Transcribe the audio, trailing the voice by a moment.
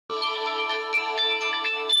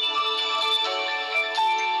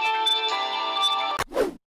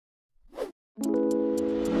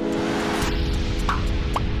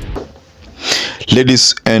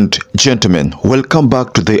Ladies and gentlemen, welcome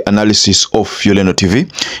back to the analysis of YOLENO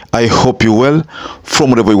TV. I hope you're well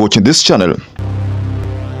from wherever you're watching this channel.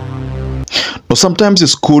 Now, sometimes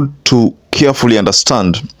it's good to carefully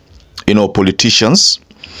understand, politicians.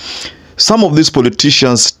 Some of these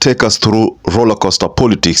politicians take us through roller coaster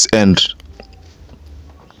politics, and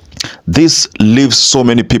this leaves so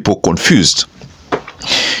many people confused.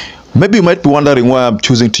 Maybe you might be wondering why I'm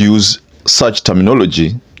choosing to use such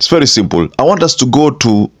terminology. It's very simple. I want us to go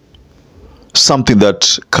to something that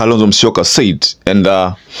KALONZO said, and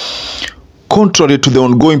contrary to the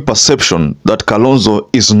ongoing perception that KALONZO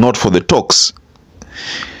is not for the talks,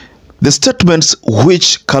 the statements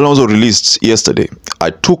which KALONZO released yesterday, I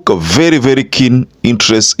took a very keen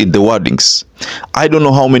interest in the wordings. I don't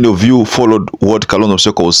know how many of you followed what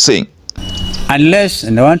KALONZO was saying. Unless,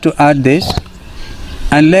 and I want to add this,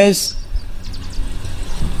 unless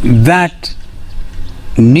that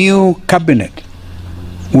new cabinet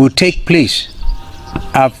will take place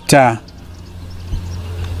after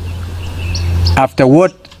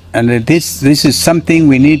what, and this is something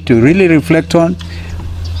we need to really reflect on,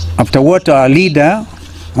 after what our leader,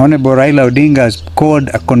 Honorable Raila Odinga, has called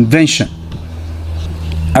a convention,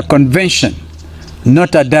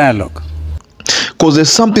 not a dialogue. Because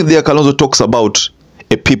there's something there KALONZO talks about,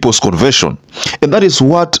 a people's convention, and that is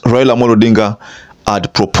what Raila Odinga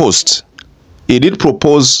had proposed. He did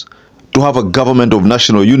propose to have a government of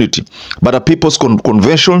national unity, but a people's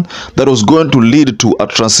convention that was going to lead to a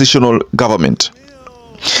transitional government.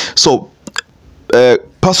 So,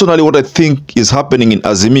 personally, what I think is happening in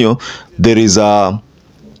Azimio, there is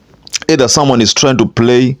either someone is trying to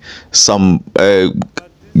play some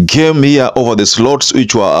game here over the slots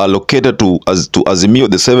which were allocated to Azimio,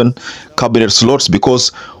 the 7 cabinet slots,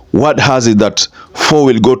 because what has it that 4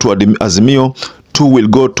 will go to Azimio, 2 will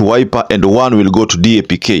go to Wiper, and 1 will go to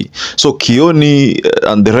DEPICTING. So Kioni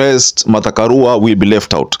and the rest, KARUA, will be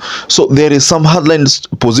left out. So there is some hardline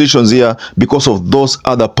positions here because of those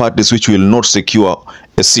other parties which will not secure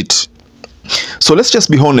a seat. So let's just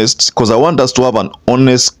be honest, because I want us to have an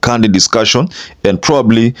honest, candid discussion, and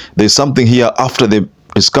probably there's something here after the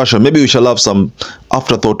discussion. Maybe we shall have some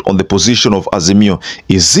afterthought on the position of Azimio.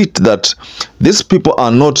 Is it that these people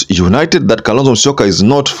are not united, that KALONZO is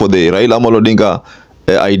not for the Raila Odinga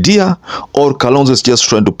idea, or KALONZO is just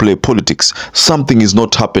trying to play politics? Something is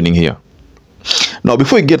not happening here. Now,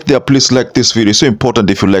 before you get there, please like this video. It's so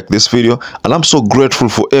important if you like this video, and I'm so grateful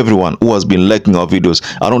for everyone who has been liking our videos.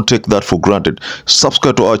 I don't take that for granted.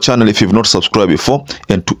 Subscribe to our channel if you've not subscribed before,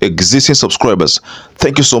 and to existing subscribers,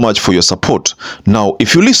 thank you so much for your support. Now,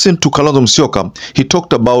 if you listen to KALONZO, he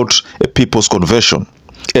talked about a people's convention,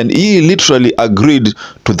 and he literally agreed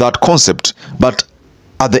to that concept, but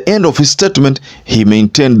at the end of his statement, he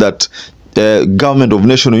maintained that government of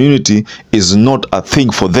national unity is not a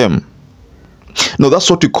thing for them. Now, that's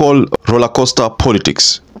what we call roller coaster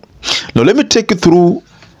politics. Now, let me take you through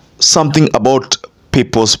something about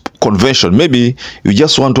people's convention. Maybe you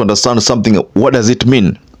just want to understand something. What does it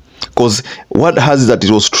mean? Because what has that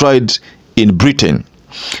it was tried in Britain.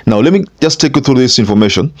 Now, let me just take you through this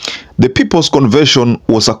information. The People's Convention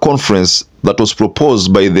was a conference that was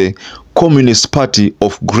proposed by the Communist Party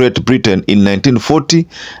of Great Britain in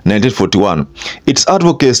 1940-1941. Its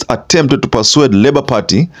advocates attempted to persuade Labour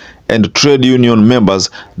Party and trade union members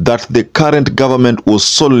that the current government was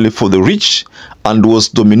solely for the rich and was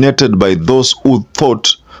dominated by those who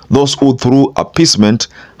through appeasement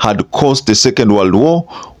had caused the Second World War,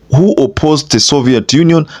 who opposed the Soviet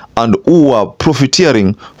Union, and who were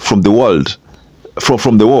profiteering from the world,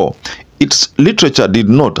 from the war. Its literature did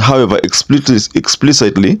not, however,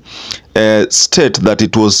 explicitly state that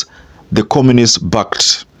it was the communist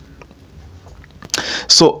backed.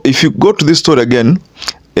 So if you go to this story again,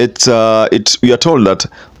 we are told that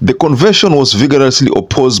the convention was vigorously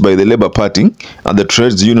opposed by the Labour Party and the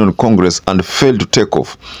Trades Union Congress and failed to take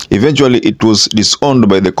off. Eventually, it was disowned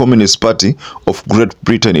by the Communist Party of Great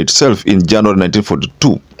Britain itself in January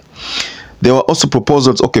 1942. There were also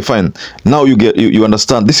proposals. Okay, fine. Now you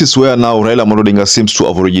understand. This is where now Raila Odinga seems to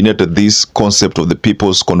have originated this concept of the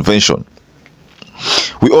People's Convention.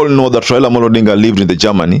 We all know that Raila Odinga lived in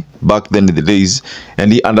Germany back then in the days,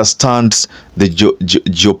 and he understands the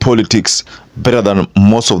geopolitics better than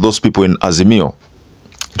most of those people in Azimio.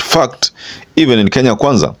 In fact, even in Kenya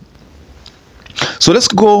Kwanza. So let's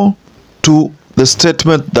go to the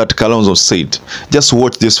statement that KALONZO said. Just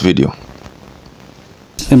watch this video.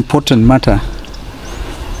 Important matter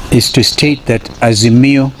is to state that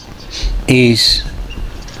Azimio is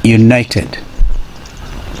united.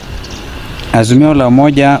 Azimio la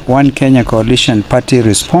Umoja, One Kenya Coalition Party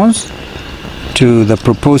response to the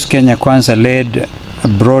proposed Kenya Kwanza-led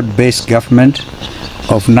broad-based government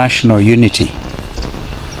of national unity.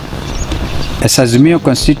 As Azimio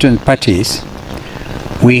constituent parties,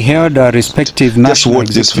 we held our respective national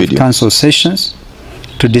executive council sessions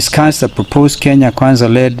to discuss the proposed Kenya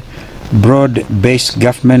Kwanza-led broad-based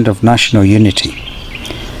government of national unity.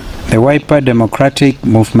 The Wiper Democratic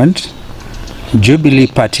Movement, Jubilee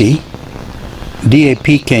Party,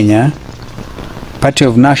 DAP Kenya, Party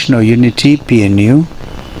of National Unity, PNU,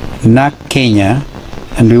 NAC Kenya,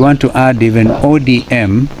 and we want to add even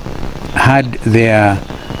ODM had their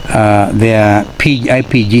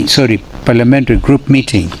parliamentary group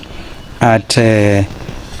meeting at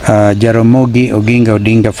Jaramogi Oginga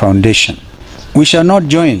Odinga Foundation. We shall not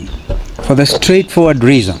join for the straightforward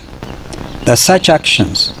reason that such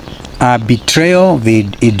actions are betrayal of the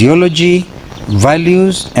ideology,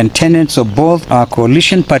 values, and tenets of both our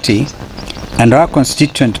coalition party and our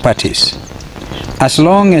constituent parties. As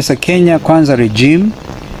long as the Kenya Kwanza regime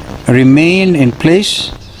remain in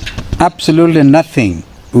place, absolutely nothing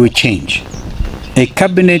will change. A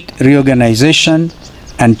cabinet reorganization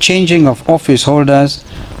and changing of office holders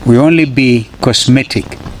will only be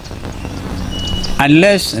cosmetic.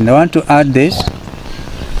 Unless, and I want to add this,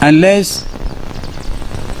 unless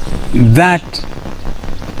that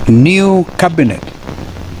new cabinet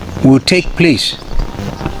will take place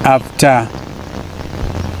after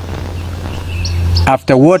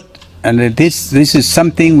what, and this is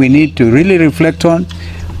something we need to really reflect on,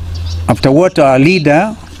 after what our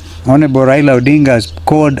leader, Honorable Raila Odinga, has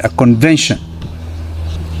called a convention,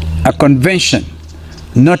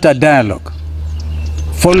 not a dialogue.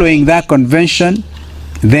 Following that convention,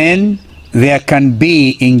 then there can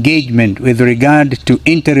be engagement with regard to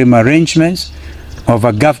interim arrangements of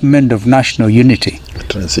a government of national unity.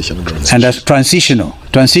 And as transitional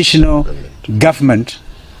government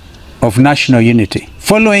of national unity,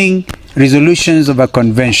 following resolutions of a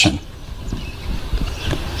convention.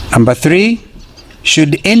 Number 3,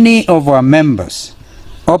 should any of our members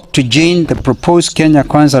opt to join the proposed Kenya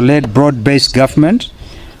Kwanza-led broad-based government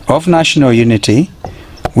of national unity,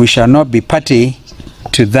 we shall not be party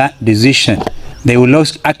to that decision. They will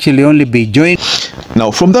actually only be joined. Now,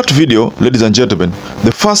 from that video, ladies and gentlemen,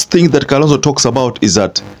 the first thing that Kalonzo talks about is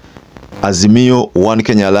that Azimio One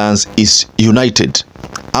Kenya Alliance is united.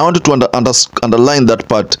 I wanted to underline that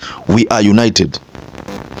part. We are united.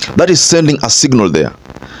 That is sending a signal there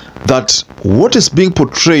that what is being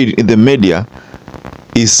portrayed in the media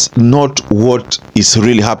is not what is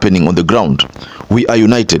really happening on the ground. We are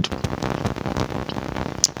united.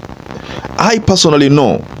 I personally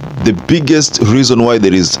know the biggest reason why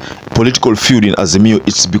there is political feud in Azimio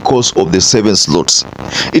is because of the 7 slots.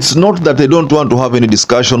 It's not that they don't want to have any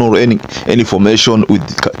discussion or any formation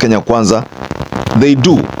with Kenya Kwanza. They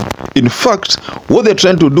do. In fact, what they're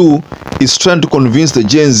trying to do is trying to convince the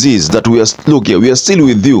Gen Zs that we are still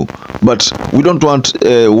with you, but we don't want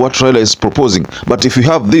what Raila is proposing. But if you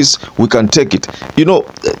have this, we can take it. You know,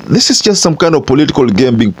 this is just some kind of political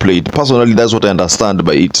game being played. Personally, that's what I understand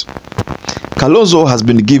by it. Kalonzo has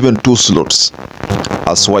been given 2 slots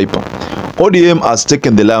as swiper. ODM has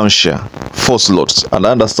taken the lion's share, 4 slots. And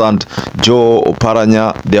I understand Joe,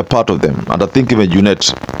 Oparanya, they are part of them. And I think even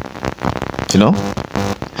Junet, you know.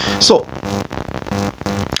 So,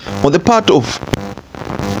 on the part of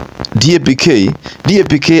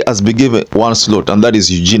DEPICTING has been given 1 slot, and that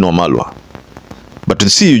is Eugene Wamalwa. But you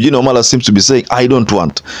see, Eugene Wamalwa seems to be saying, I don't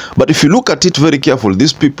want. But if you look at it very carefully,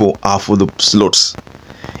 these people are for the slots.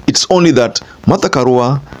 It's only that Martha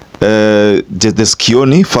Karua, the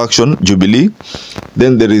Kioni faction, Jubilee,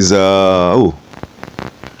 then there is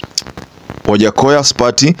Wajakoya's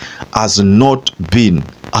party has not been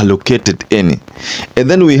allocated any. And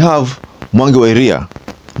then we have Mwangi wa Iria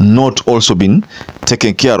not also been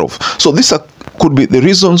taken care of. So these could be the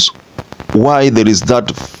reasons why there is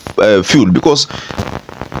that feud, because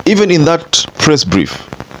even in that press brief,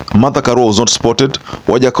 Martha Karua was not spotted,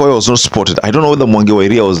 Wajakoya was not spotted. I don't know whether Mwangi wa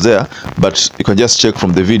Iria was there, but you can just check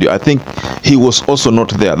from the video. I think he was also not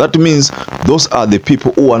there. That means those are the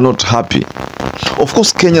people who are not happy. Of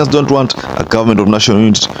course, Kenyans don't want a government of national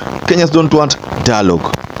unity. Kenyans don't want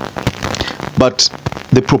dialogue. But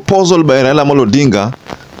the proposal by Raila Amolo Odinga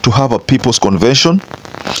to have a people's convention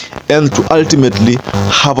and to ultimately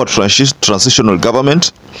have a transitional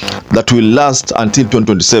government that will last until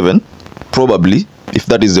 2027, probably, if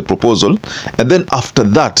that is the proposal, and then after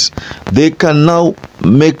that they can now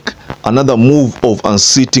make another move of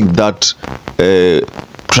unseating that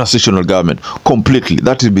transitional government completely.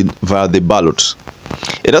 That will be via the ballot.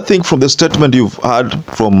 And I think from the statement you've heard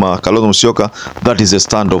from Kalonzo Musyoka, that is the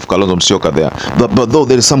stand of Kalonzo Musyoka there. But though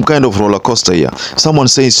there is some kind of roller coaster here. Someone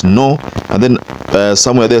says no, and then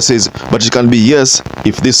somewhere there says, but it can be yes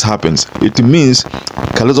if this happens. It means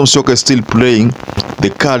Kalonzo Musyoka is still playing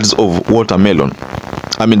the cards of watermelon.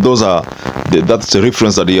 I mean, those are that's the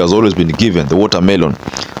reference that he has always been given, the watermelon.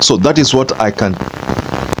 So that is what I can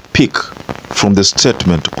pick from the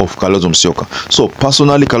statement of Kalonzo Musyoka. So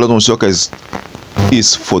personally, Kalonzo Musyoka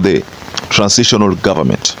is for the transitional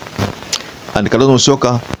government, and Kalonzo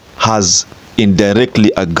Musyoka has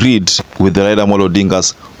indirectly agreed with the Raila Amolo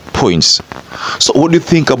Odinga's points. So what do you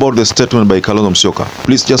think about the statement by Kalonzo Musyoka?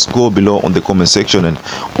 Please just go below on the comment section and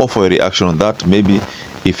offer a reaction on that. Maybe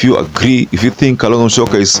if you agree, if you think Kalonzo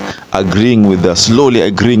Musyoka is agreeing with slowly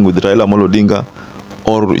agreeing with Raila Amolo Odinga,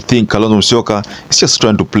 or you think Kalonzo Musyoka is just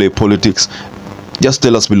trying to play politics, just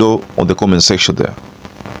tell us below on the comment section there.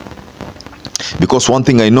 Because one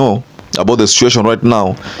thing I know about the situation right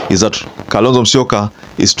now is that Kalonzo Musyoka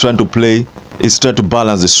is trying to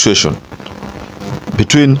balance the situation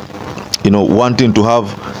between, wanting to have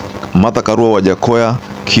Martha Karua, Wajakoya,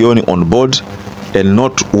 Kioni on board, and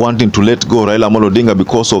not wanting to let go Raila Amolo Odinga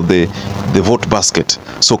because of the vote basket.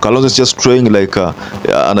 So Kalonzo is just trying like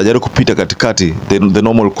anajaribu kupita katikati, the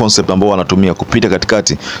normal concept ambao wanatumia kupita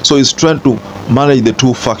katikati. So he's trying to manage the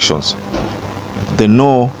two factions, the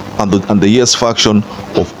no and the yes faction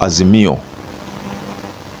of Azimio.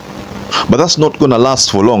 But that's not going to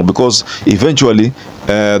last for long, because eventually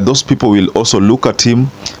those people will also look at him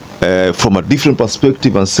from a different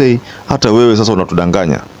perspective and say, hata wewe sasa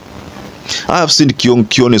unatudanganya. I have seen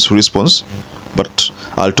Kioni's response, but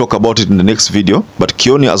I'll talk about it in the next video. But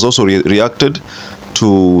Kioni has also reacted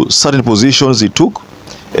to certain positions he took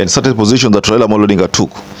and certain positions that Raila Amolo Odinga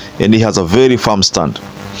took, and he has a very firm stand.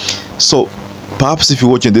 So perhaps if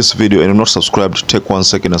you're watching this video and you're not subscribed, take 1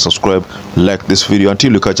 second and subscribe, like this video.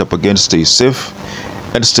 Until we catch up again, stay safe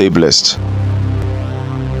and stay blessed.